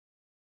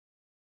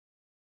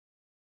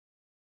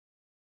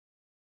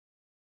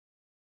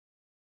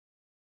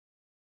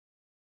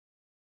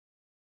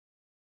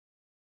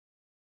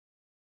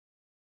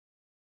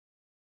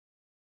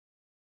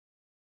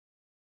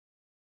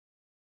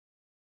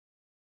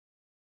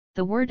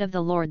The word of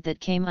the Lord that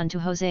came unto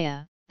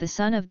Hosea, the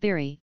son of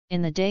Beeri,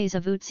 in the days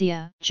of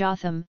HOSEA,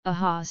 Jotham,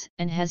 Ahaz,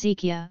 and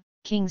Hezekiah,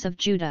 kings of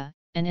Judah,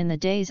 and in the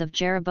days of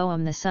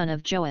Jeroboam the son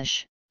of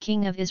Joash,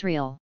 king of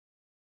Israel.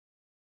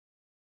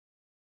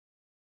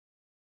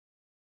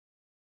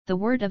 The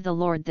word of the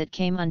Lord that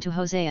came unto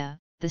Hosea,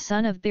 the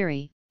son of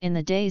Beeri, in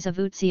the days of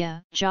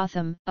HOSEA,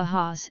 Jotham,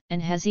 Ahaz,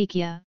 and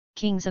Hezekiah,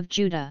 kings of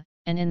Judah,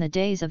 and in the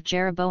days of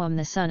Jeroboam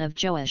the son of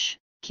Joash,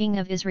 king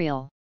of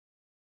Israel.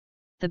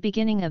 The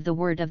beginning of the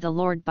word of the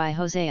Lord by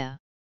Hosea.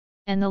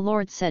 And the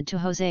Lord said to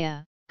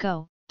Hosea,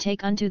 Go,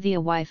 take unto thee a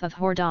wife of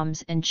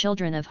whoredoms and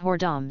children of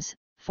whoredoms,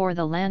 for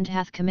the land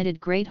hath committed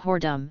great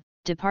whoredom,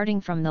 departing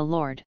from the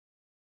Lord.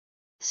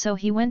 So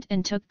he went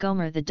and took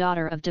Gomer the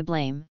daughter of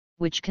Diblaim,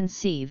 which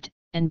conceived,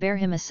 and bare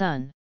him a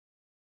son.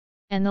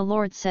 And the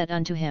Lord said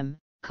unto him,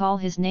 Call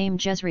his name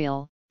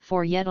Jezreel,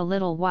 for yet a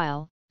little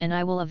while, and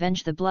I will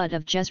avenge the blood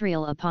of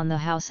Jezreel upon the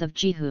house of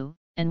Jehu,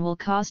 and will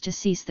cause to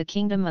cease the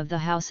kingdom of the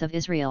house of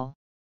Israel.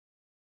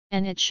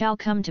 And it shall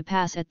come to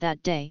pass at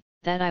that day,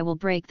 that I will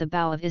break the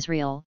bow of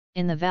Israel,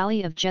 in the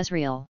valley of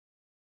Jezreel.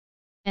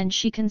 And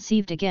she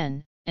conceived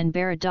again, and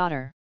bare a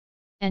daughter.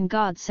 And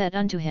God said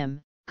unto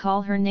him,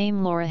 Call her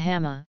name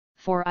Loruhamah,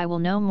 for I will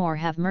no more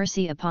have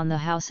mercy upon the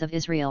house of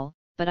Israel,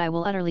 but I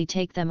will utterly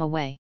take them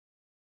away.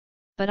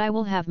 But I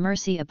will have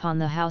mercy upon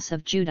the house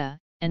of Judah,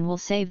 and will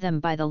save them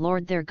by the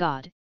Lord their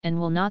God, and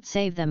will not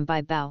save them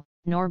by bow,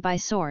 nor by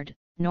sword,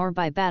 nor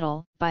by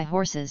battle, by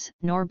horses,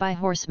 nor by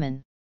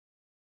horsemen.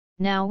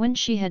 Now when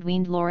she had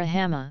weaned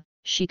Loruhamah,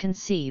 she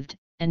conceived,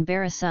 and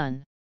bare a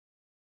son.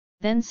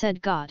 Then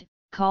said God,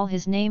 Call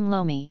his name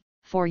Lomi,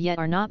 for yet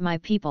are not my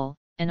people,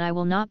 and I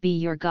will not be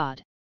your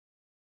God.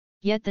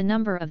 Yet the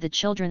number of the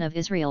children of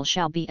Israel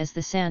shall be as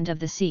the sand of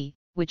the sea,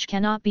 which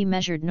cannot be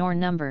measured nor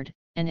numbered,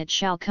 and it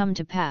shall come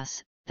to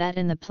pass, that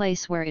in the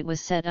place where it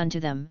was said unto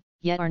them,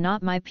 Yet are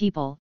not my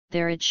people,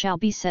 there it shall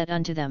be said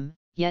unto them,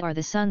 Yet are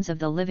the sons of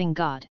the living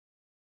God.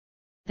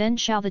 Then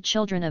shall the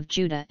children of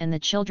Judah and the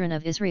children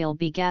of Israel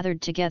be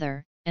gathered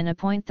together, and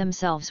appoint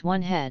themselves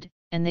one head,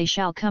 and they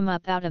shall come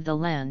up out of the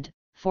land,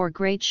 for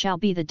great shall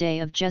be the day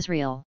of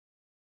Jezreel.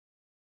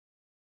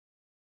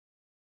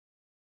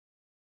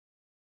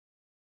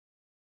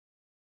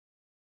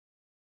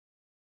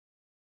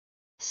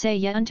 Say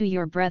ye unto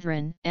your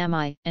brethren,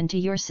 Ami, and to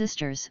your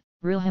sisters,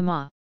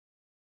 Ruhamah.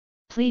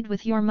 Plead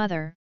with your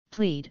mother,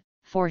 plead,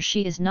 for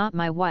she is not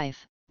my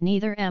wife,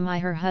 neither am I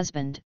her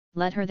husband,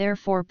 let her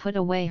therefore put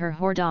away her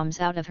whoredoms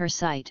out of her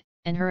sight,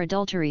 and her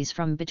adulteries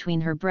from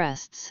between her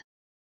breasts.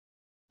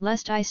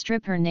 Lest I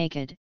strip her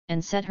naked,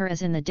 and set her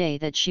as in the day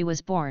that she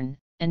was born,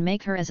 and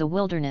make her as a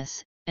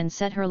wilderness, and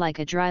set her like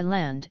a dry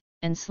land,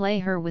 and slay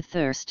her with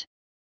thirst.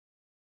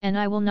 And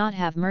I will not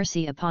have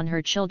mercy upon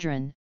her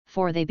children,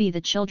 for they be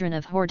the children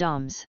of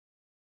whoredoms.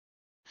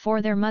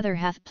 For their mother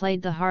hath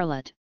played the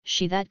harlot,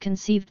 she that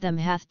conceived them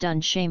hath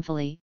done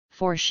shamefully,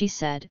 for she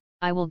said,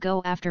 I will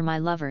go after my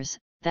lovers,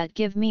 that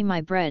give me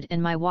my bread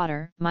and my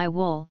water, my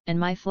wool and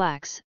my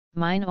flax,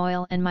 mine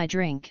oil and my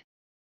drink.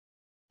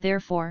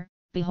 Therefore,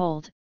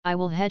 behold, I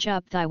will hedge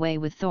up thy way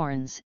with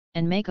thorns,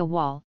 and make a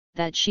wall,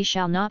 that she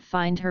shall not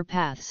find her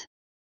paths.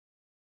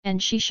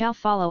 And she shall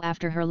follow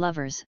after her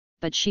lovers,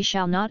 but she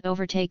shall not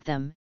overtake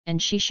them, and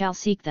she shall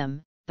seek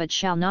them, but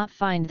shall not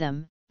find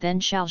them. Then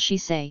shall she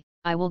say,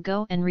 I will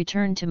go and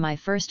return to my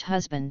first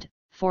husband,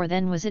 for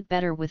then was it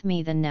better with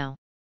me than now.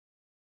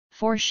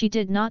 For she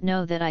did not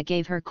know that I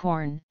gave her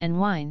corn, and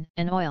wine,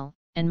 and oil,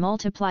 and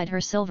multiplied her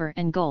silver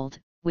and gold,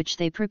 which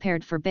they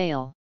prepared for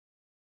Baal.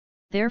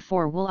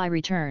 Therefore will I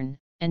return,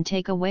 and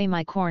take away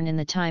my corn in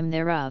the time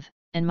thereof,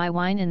 and my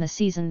wine in the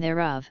season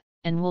thereof,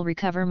 and will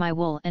recover my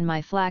wool and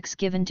my flax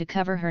given to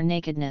cover her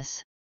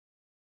nakedness.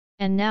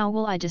 And now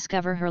will I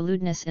discover her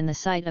lewdness in the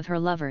sight of her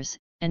lovers,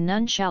 and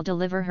none shall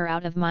deliver her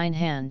out of mine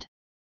hand.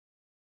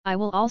 I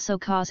will also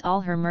cause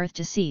all her mirth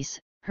to cease,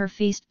 her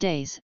feast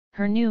days,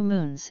 her new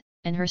moons,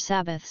 and her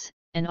Sabbaths,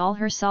 and all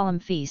her solemn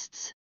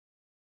feasts.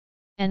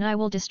 And I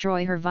will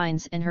destroy her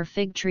vines and her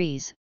fig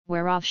trees,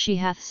 whereof she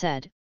hath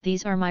said,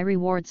 These are my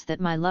rewards that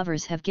my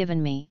lovers have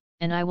given me,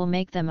 and I will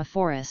make them a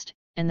forest,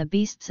 and the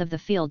beasts of the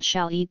field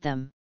shall eat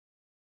them.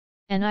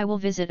 And I will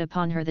visit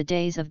upon her the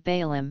days of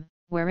Baalim,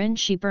 wherein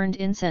she burned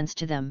incense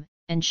to them,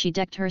 and she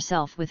decked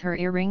herself with her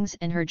earrings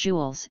and her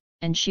jewels,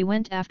 and she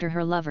went after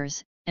her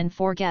lovers, and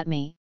forgat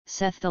me,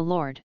 saith the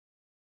Lord.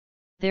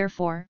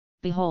 Therefore,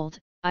 behold,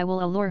 I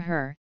will allure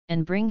her,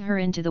 and bring her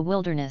into the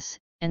wilderness,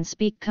 and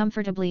speak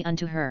comfortably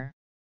unto her.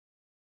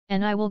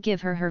 And I will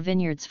give her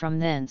vineyards from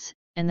thence,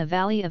 and the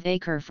valley of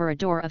Achor for a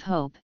door of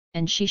hope,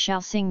 and she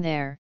shall sing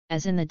there,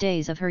 as in the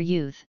days of her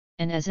youth,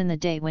 and as in the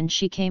day when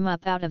she came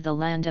up out of the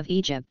land of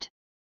Egypt.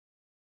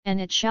 And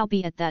it shall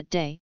be at that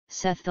day,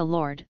 saith the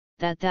Lord,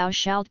 that thou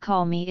shalt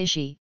call me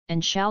Ishi,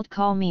 and shalt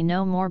call me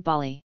no more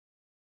Bali.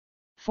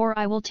 For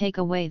I will take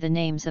away the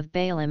names of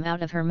Baalim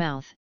out of her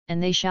mouth,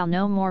 and they shall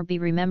no more be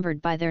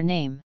remembered by their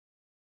name.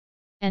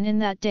 And in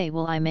that day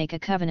will I make a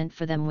covenant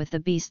for them with the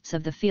beasts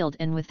of the field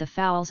and with the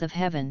fowls of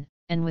heaven,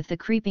 and with the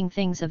creeping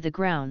things of the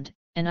ground,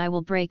 and I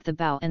will break the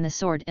bow and the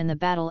sword and the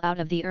battle out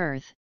of the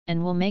earth,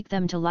 and will make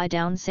them to lie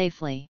down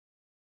safely.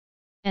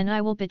 And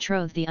I will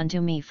betroth thee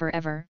unto me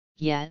forever,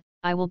 yet,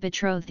 I will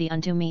betroth thee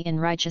unto me in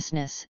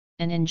righteousness,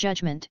 and in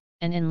judgment,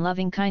 and in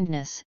loving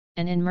kindness,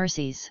 and in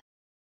mercies.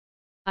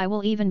 I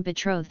will even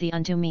betroth thee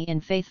unto me in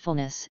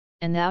faithfulness,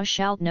 and thou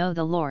shalt know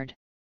the Lord.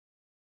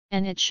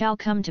 And it shall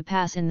come to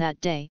pass in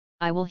that day,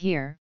 I will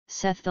hear,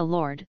 saith the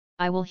Lord,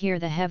 I will hear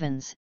the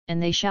heavens,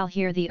 and they shall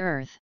hear the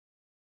earth.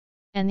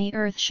 And the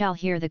earth shall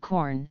hear the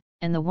corn,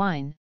 and the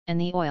wine, and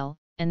the oil,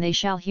 and they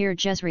shall hear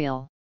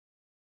Jezreel.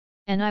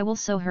 And I will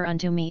sow her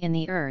unto me in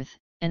the earth,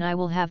 and I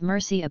will have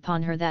mercy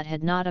upon her that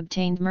had not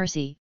obtained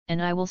mercy,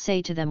 and I will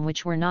say to them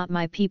which were not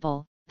my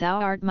people,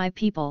 Thou art my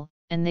people,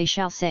 and they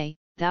shall say,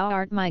 Thou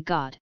art my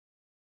God.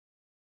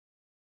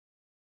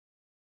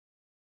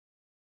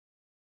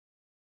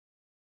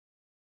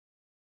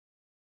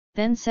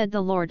 Then said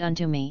the Lord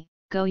unto me,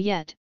 Go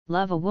yet,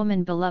 love a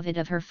woman beloved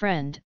of her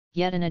friend,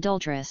 yet an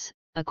adulteress,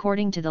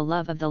 according to the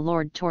love of the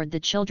Lord toward the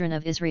children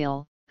of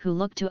Israel, who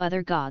look to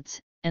other gods,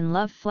 and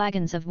love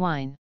flagons of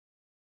wine.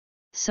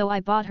 So I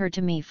bought her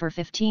to me for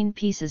 15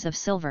 pieces of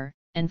silver,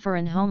 and for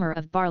an homer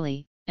of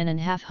barley, and an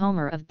half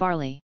homer of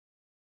barley.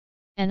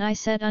 And I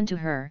said unto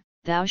her,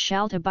 Thou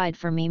shalt abide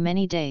for me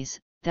many days,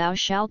 thou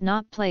shalt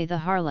not play the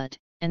harlot,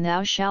 and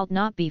thou shalt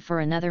not be for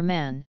another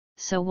man,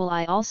 so will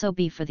I also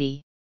be for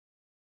thee.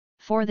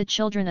 For the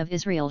children of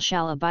Israel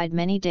shall abide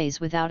many days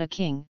without a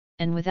king,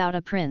 and without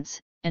a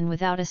prince, and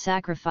without a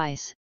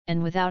sacrifice,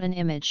 and without an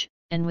image,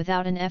 and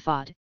without an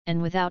ephod,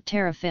 and without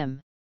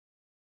teraphim.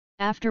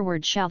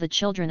 Afterward shall the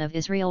children of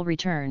Israel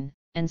return,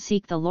 and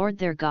seek the Lord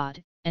their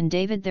God, and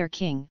David their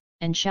king,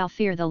 and shall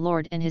fear the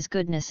Lord and his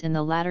goodness in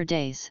the latter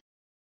days.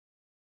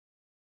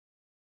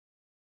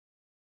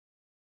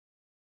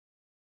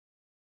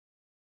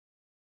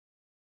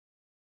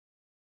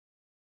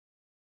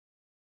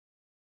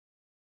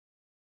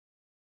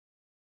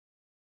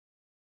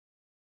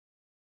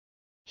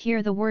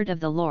 Hear the word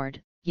of the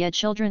Lord, ye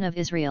children of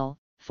Israel,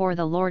 for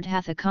the Lord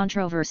hath a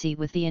controversy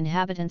with the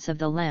inhabitants of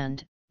the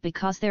land,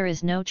 because there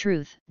is no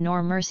truth,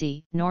 nor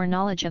mercy, nor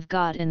knowledge of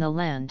God in the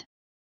land.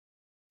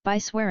 By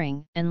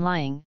swearing, and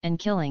lying, and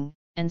killing,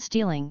 and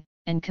stealing,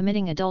 and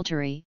committing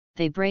adultery,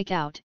 they break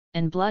out,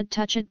 and blood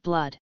toucheth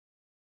blood.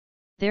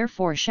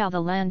 Therefore shall the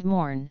land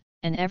mourn,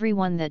 and every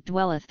one that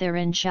dwelleth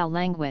therein shall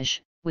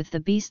languish, with the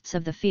beasts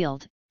of the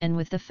field, and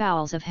with the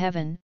fowls of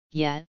heaven,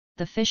 yet,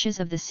 the fishes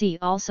of the sea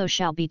also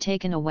shall be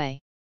taken away.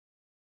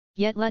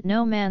 Yet let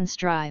no man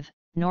strive,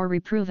 nor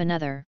reprove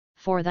another,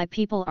 for thy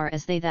people are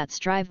as they that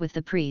strive with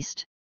the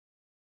priest.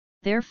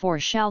 Therefore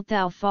shalt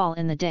thou fall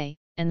in the day,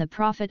 and the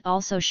prophet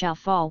also shall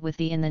fall with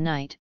thee in the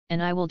night,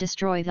 and I will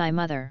destroy thy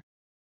mother.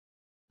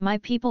 My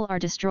people are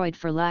destroyed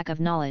for lack of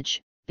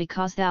knowledge,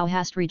 because thou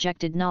hast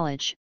rejected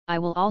knowledge, I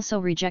will also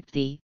reject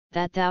thee,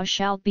 that thou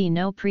shalt be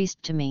no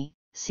priest to me,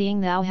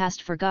 seeing thou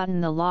hast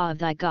forgotten the law of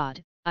thy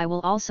God, I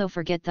will also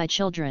forget thy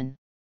children.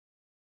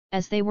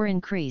 As they were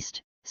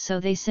increased,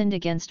 so they sinned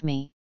against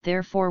me,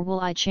 therefore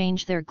will I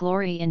change their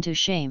glory into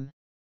shame.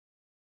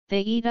 They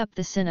eat up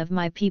the sin of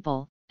my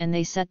people, and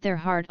they set their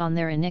heart on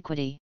their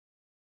iniquity.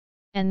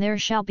 And there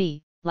shall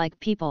be, like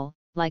people,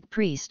 like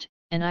priest,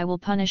 and I will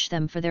punish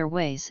them for their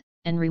ways,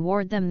 and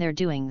reward them their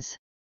doings.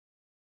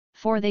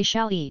 For they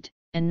shall eat,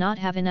 and not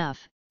have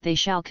enough, they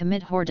shall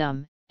commit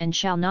whoredom, and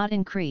shall not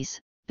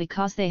increase,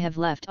 because they have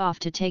left off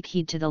to take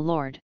heed to the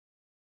Lord.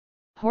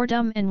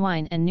 Whoredom and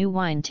wine and new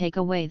wine take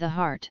away the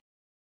heart.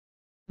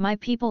 My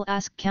people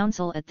ask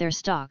counsel at their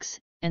stocks,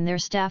 and their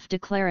staff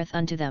declareth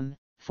unto them,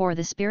 for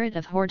the spirit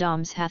of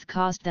whoredoms hath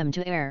caused them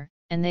to err,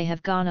 and they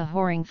have gone a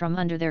whoring from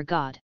under their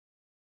God.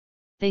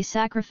 They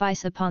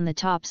sacrifice upon the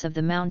tops of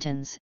the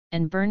mountains,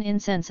 and burn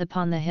incense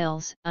upon the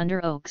hills,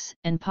 under oaks,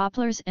 and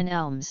poplars and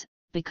elms,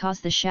 because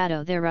the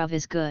shadow thereof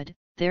is good,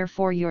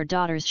 therefore your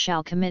daughters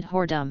shall commit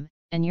whoredom,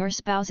 and your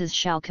spouses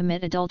shall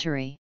commit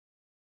adultery.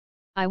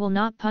 I will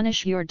not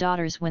punish your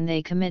daughters when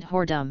they commit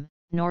whoredom,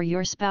 nor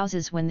your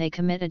spouses when they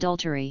commit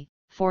adultery,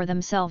 for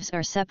themselves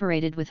are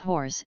separated with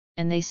whores,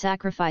 and they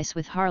sacrifice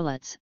with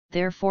harlots,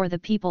 therefore the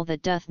people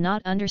that doth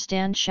not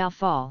understand shall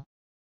fall.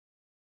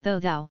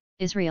 Though thou,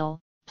 Israel,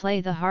 play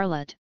the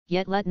harlot,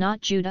 yet let not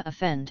Judah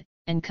offend,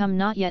 and come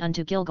not yet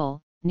unto Gilgal,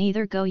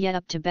 neither go yet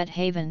up to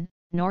Bet-haven,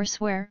 nor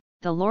swear,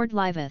 the Lord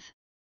liveth.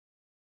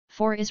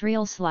 For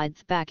Israel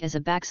slideth back as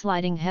a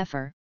backsliding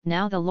heifer,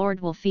 now the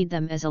Lord will feed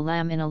them as a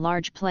lamb in a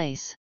large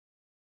place.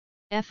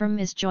 Ephraim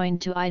is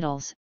joined to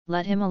idols,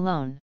 let him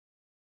alone.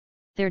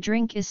 Their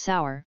drink is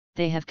sour,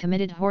 they have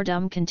committed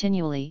whoredom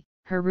continually,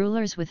 her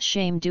rulers with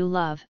shame do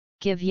love,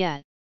 give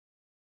yet.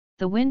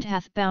 The wind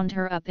hath bound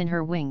her up in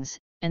her wings,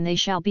 and they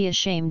shall be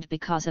ashamed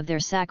because of their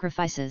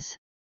sacrifices.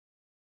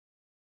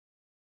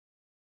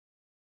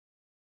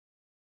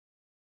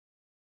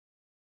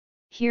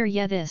 Hear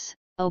ye this,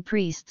 O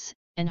priests,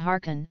 and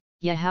hearken,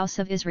 ye house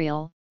of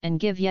Israel, and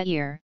give ye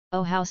ear,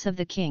 O house of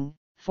the king,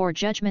 for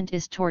judgment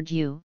is toward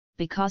you,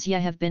 because ye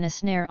have been a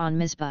snare on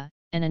Mizpah,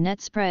 and a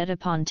net spread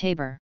upon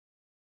Tabor.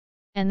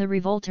 And the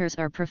revolters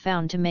are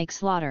profound to make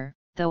slaughter,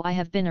 though I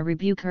have been a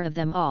rebuker of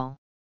them all.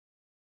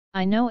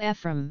 I know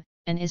Ephraim,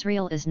 and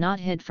Israel is not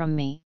hid from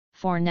me,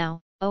 for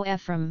now, O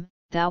Ephraim,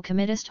 thou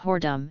committest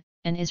whoredom,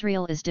 and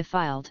Israel is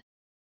defiled.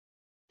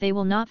 They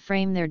will not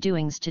frame their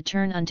doings to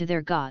turn unto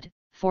their God,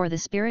 for the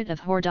spirit of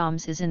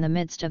whoredoms is in the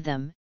midst of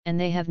them, and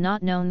they have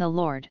not known the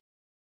Lord.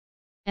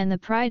 And the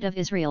pride of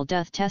Israel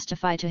doth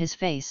testify to his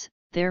face,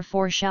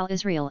 therefore shall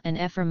Israel and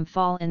Ephraim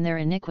fall in their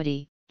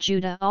iniquity,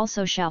 Judah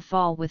also shall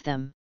fall with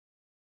them.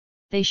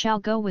 They shall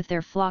go with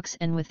their flocks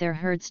and with their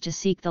herds to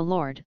seek the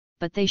Lord,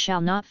 but they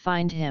shall not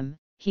find him,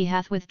 he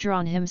hath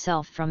withdrawn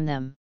himself from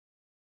them.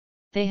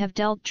 They have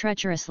dealt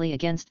treacherously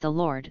against the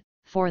Lord,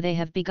 for they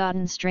have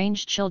begotten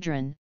strange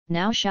children,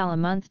 now shall a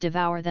month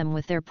devour them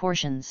with their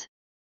portions.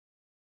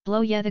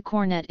 Blow ye the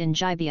cornet in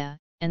Gibeah,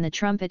 and the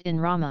trumpet in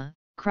Ramah,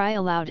 cry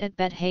aloud at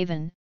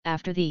Bet-haven,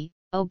 after thee,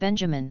 O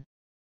Benjamin.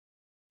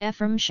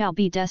 Ephraim shall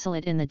be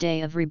desolate in the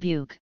day of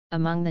rebuke,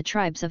 among the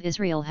tribes of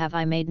Israel have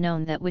I made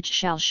known that which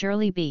shall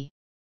surely be.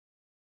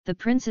 The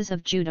princes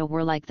of Judah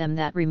were like them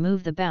that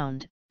remove the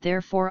bound,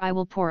 therefore I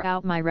will pour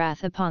out my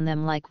wrath upon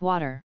them like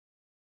water.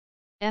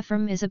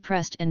 Ephraim is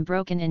oppressed and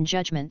broken in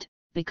judgment,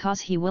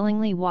 because he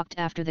willingly walked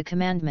after the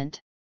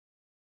commandment.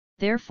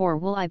 Therefore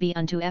will I be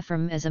unto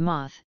Ephraim as a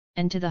moth,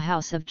 and to the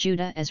house of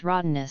Judah as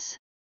rottenness.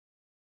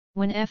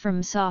 When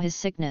Ephraim saw his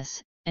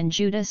sickness, and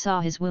Judah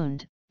saw his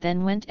wound,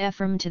 then went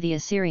Ephraim to the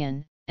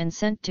Assyrian, and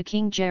sent to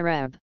King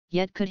Jareb,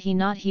 yet could he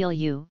not heal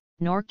you,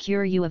 nor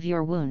cure you of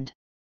your wound.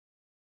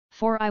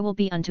 For I will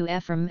be unto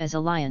Ephraim as a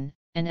lion,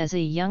 and as a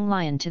young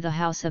lion to the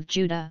house of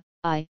Judah,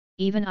 I,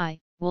 even I,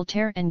 will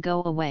tear and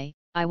go away,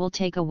 I will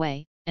take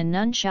away, and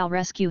none shall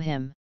rescue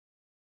him.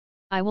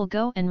 I will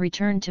go and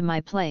return to my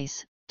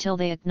place, till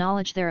they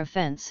acknowledge their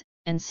offense,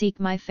 and seek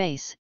my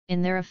face,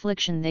 in their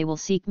affliction they will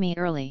seek me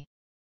early.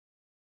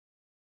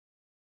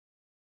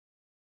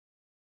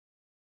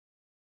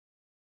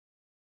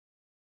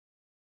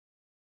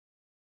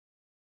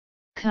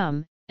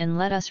 Come, and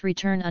let us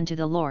return unto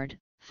the Lord,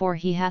 for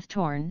he hath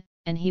torn,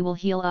 and he will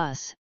heal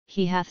us,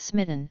 he hath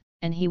smitten,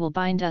 and he will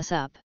bind us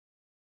up.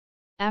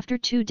 After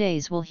 2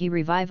 days will he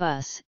revive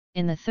us,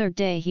 in the 3rd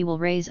day he will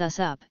raise us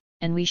up,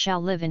 and we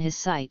shall live in his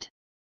sight.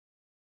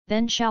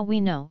 Then shall we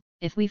know,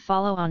 if we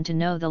follow on to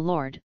know the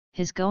Lord,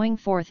 his going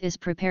forth is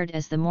prepared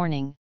as the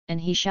morning,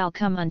 and he shall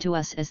come unto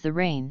us as the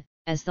rain,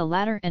 as the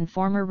latter and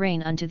former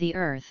rain unto the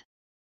earth.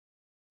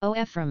 O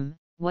Ephraim,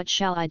 what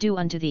shall I do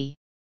unto thee?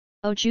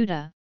 O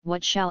Judah,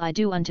 what shall I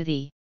do unto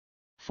thee?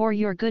 For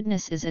your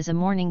goodness is as a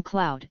morning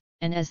cloud,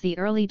 and as the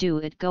early dew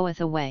it goeth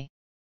away.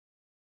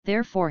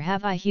 Therefore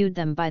have I hewed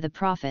them by the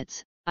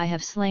prophets, I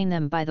have slain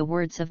them by the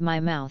words of my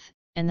mouth,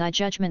 and thy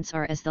judgments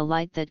are as the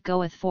light that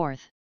goeth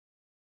forth.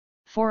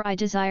 For I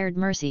desired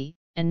mercy,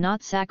 and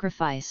not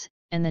sacrifice,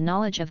 and the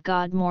knowledge of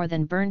God more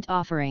than burnt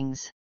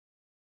offerings.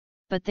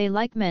 But they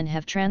like men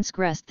have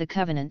transgressed the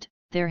covenant,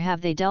 there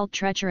have they dealt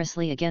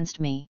treacherously against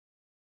me.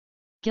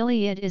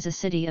 Gilead is a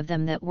city of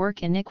them that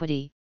work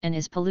iniquity, and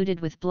is polluted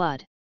with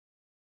blood.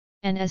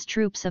 And as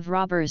troops of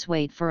robbers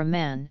wait for a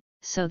man,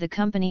 so the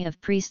company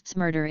of priests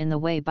murder in the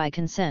way by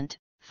consent,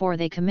 for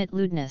they commit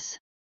lewdness.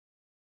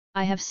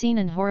 I have seen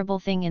an horrible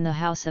thing in the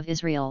house of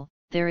Israel,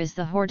 there is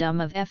the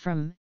whoredom of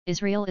Ephraim,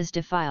 Israel is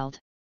defiled.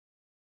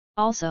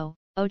 Also,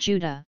 O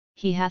Judah,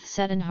 he hath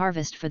set an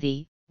harvest for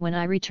thee, when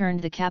I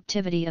returned the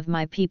captivity of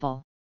my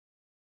people.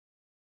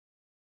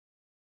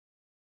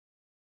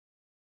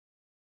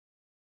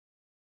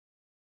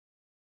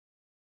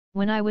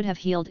 When I would have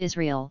healed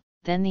Israel,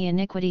 then the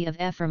iniquity of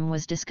Ephraim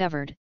was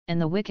discovered, and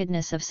the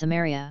wickedness of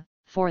Samaria,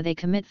 for they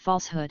commit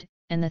falsehood,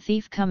 and the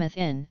thief cometh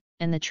in,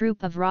 and the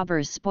troop of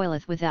robbers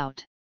spoileth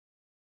without.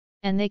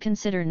 And they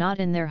consider not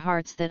in their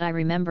hearts that I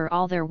remember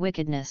all their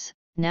wickedness,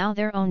 now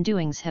their own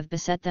doings have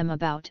beset them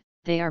about,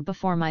 they are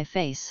before my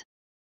face.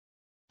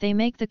 They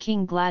make the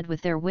king glad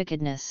with their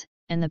wickedness,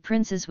 and the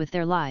princes with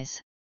their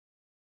lies.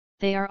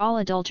 They are all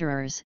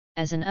adulterers,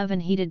 as an oven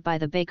heated by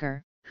the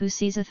baker, who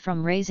ceaseth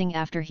from raising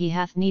after he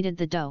hath kneaded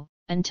the dough,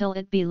 until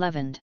it be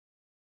leavened.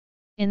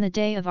 In the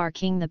day of our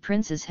king the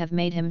princes have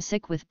made him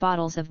sick with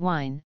bottles of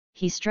wine,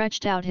 he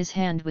stretched out his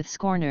hand with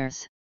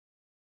scorners.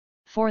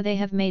 For they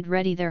have made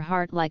ready their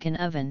heart like an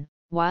oven,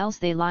 whiles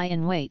they lie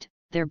in wait,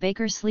 their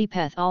baker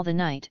sleepeth all the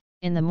night,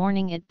 in the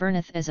morning it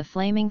burneth as a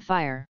flaming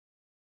fire.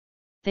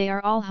 They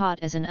are all hot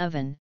as an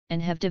oven,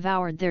 and have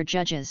devoured their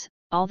judges,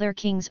 all their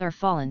kings are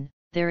fallen,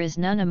 there is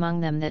none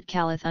among them that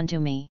calleth unto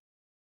me.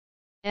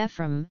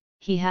 Ephraim,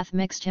 he hath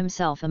mixed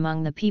himself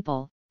among the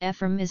people,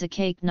 Ephraim is a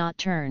cake not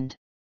turned.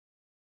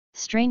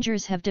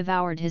 Strangers have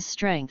devoured his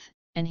strength,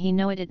 and he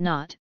knoweth it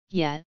not,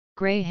 yet,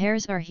 grey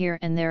hairs are here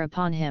and there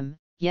upon him,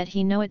 yet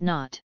he knoweth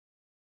not.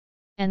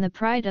 And the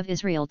pride of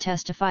Israel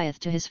testifieth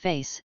to his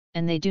face,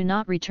 and they do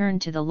not return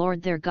to the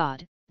Lord their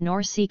God,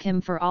 nor seek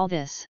him for all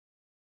this.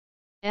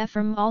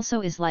 Ephraim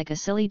also is like a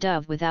silly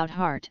dove without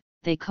heart,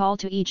 they call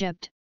to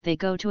Egypt, they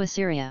go to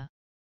Assyria.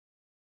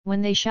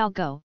 When they shall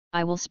go,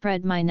 I will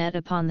spread my net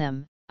upon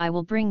them, I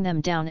will bring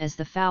them down as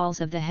the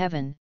fowls of the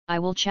heaven, I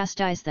will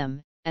chastise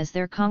them, as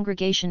their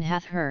congregation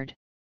hath heard.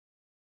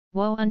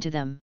 Woe unto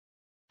them!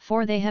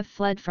 For they have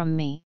fled from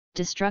me,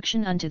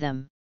 destruction unto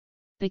them!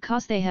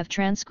 Because they have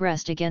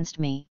transgressed against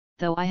me,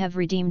 though I have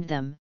redeemed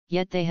them,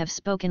 yet they have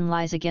spoken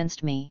lies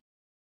against me.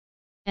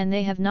 And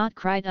they have not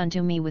cried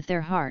unto me with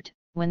their heart,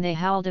 when they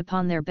howled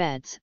upon their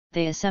beds,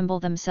 they assemble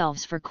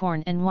themselves for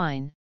corn and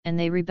wine, and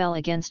they rebel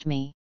against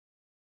me.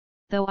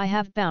 Though I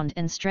have bound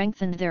and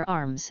strengthened their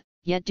arms,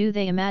 yet do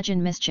they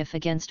imagine mischief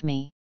against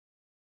me.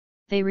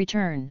 They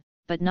return,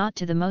 but not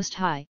to the Most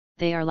High,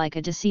 they are like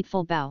a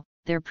deceitful bow,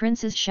 their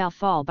princes shall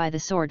fall by the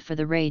sword for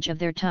the rage of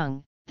their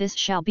tongue, this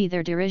shall be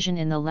their derision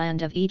in the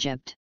land of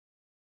Egypt.